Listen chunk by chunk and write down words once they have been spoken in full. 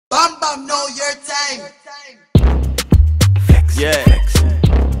Come know your time. Flex, yeah.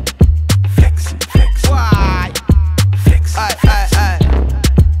 Flex, flex. Why? Flex, ay.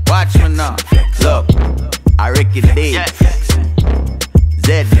 Watch me now. Look, I Ricky Dietz.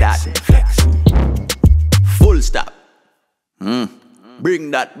 Zdot. Full stop.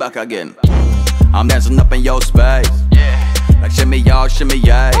 Bring that back again. I'm dancing up in your space. Like shimmy y'all, shimmy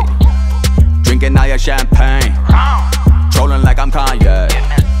yay. Drinking all your champagne. Trolling like I'm Kanye.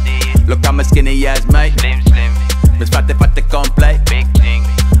 Look, I'm a skinny ass mate. Miss Fatty complete.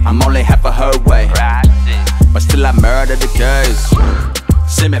 I'm only half of her way, but still I murder the case.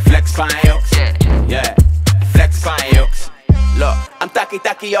 See me flex fine hooks. Yeah, flex fine hooks. Look, I'm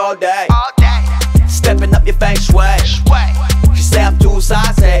tacky all day. Stepping up your feng shui. She say I'm too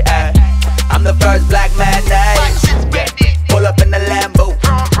saucy, ay. I'm the first black man named. Pull up in the Lambo.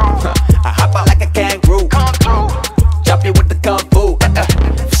 I hop out like a kangaroo. Chop you with the kung fu.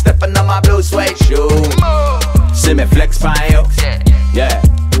 Stepping on my blue suede shoes. See me flex fine hooks. Yeah,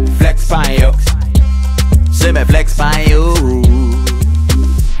 flex fine hooks. See me flex fine hooks.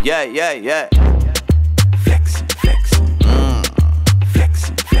 Yeah. Flex.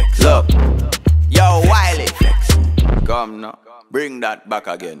 Flex. Look, yo Wiley. Come now, bring that back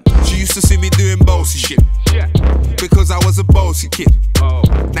again. She used to see me doing bossy shit, because I was a bossy kid.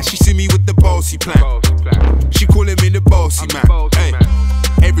 Now she see me with the bossy plan. She calling me the bossy man. Hey,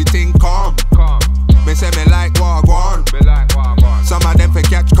 everything calm. Me say me like wagwan. Some of them for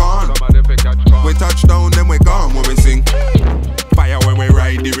catch con. We touch down, then we gone when we sing. Fire when we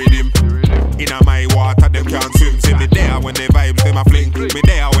ride the rhythm. Inna my water, them can't swim. See me there when the vibes them a fling. Me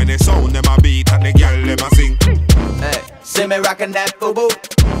there when the sound them a beat and the girl them a sing. Hey, see me rockin' that boo-boo.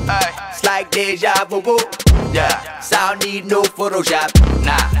 It's like deja vu. Yeah, sound need no Photoshop.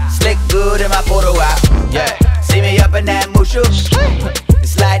 Nah, slick good in my photo app. Yeah, see me up in that mushu.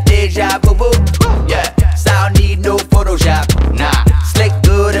 It's like deja vu. Yeah, sound need no Photoshop. Nah, slick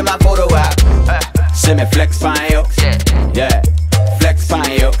good in my photo app. See me flex fine hooks. Yeah, flex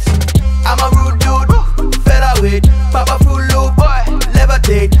fine hooks. I'm a rude dude, featherweight, Papa full loop,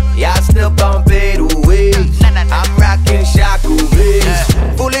 levitate. Yeah, I still bump it away. I'm rockin' shaku bass.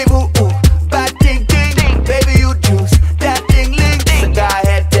 Fully boo, bad ting, baby you juice, that ting link. Cigar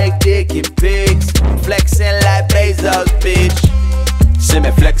head take pics, flexing like Bezos, bitch. See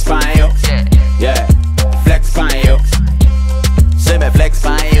me flex fine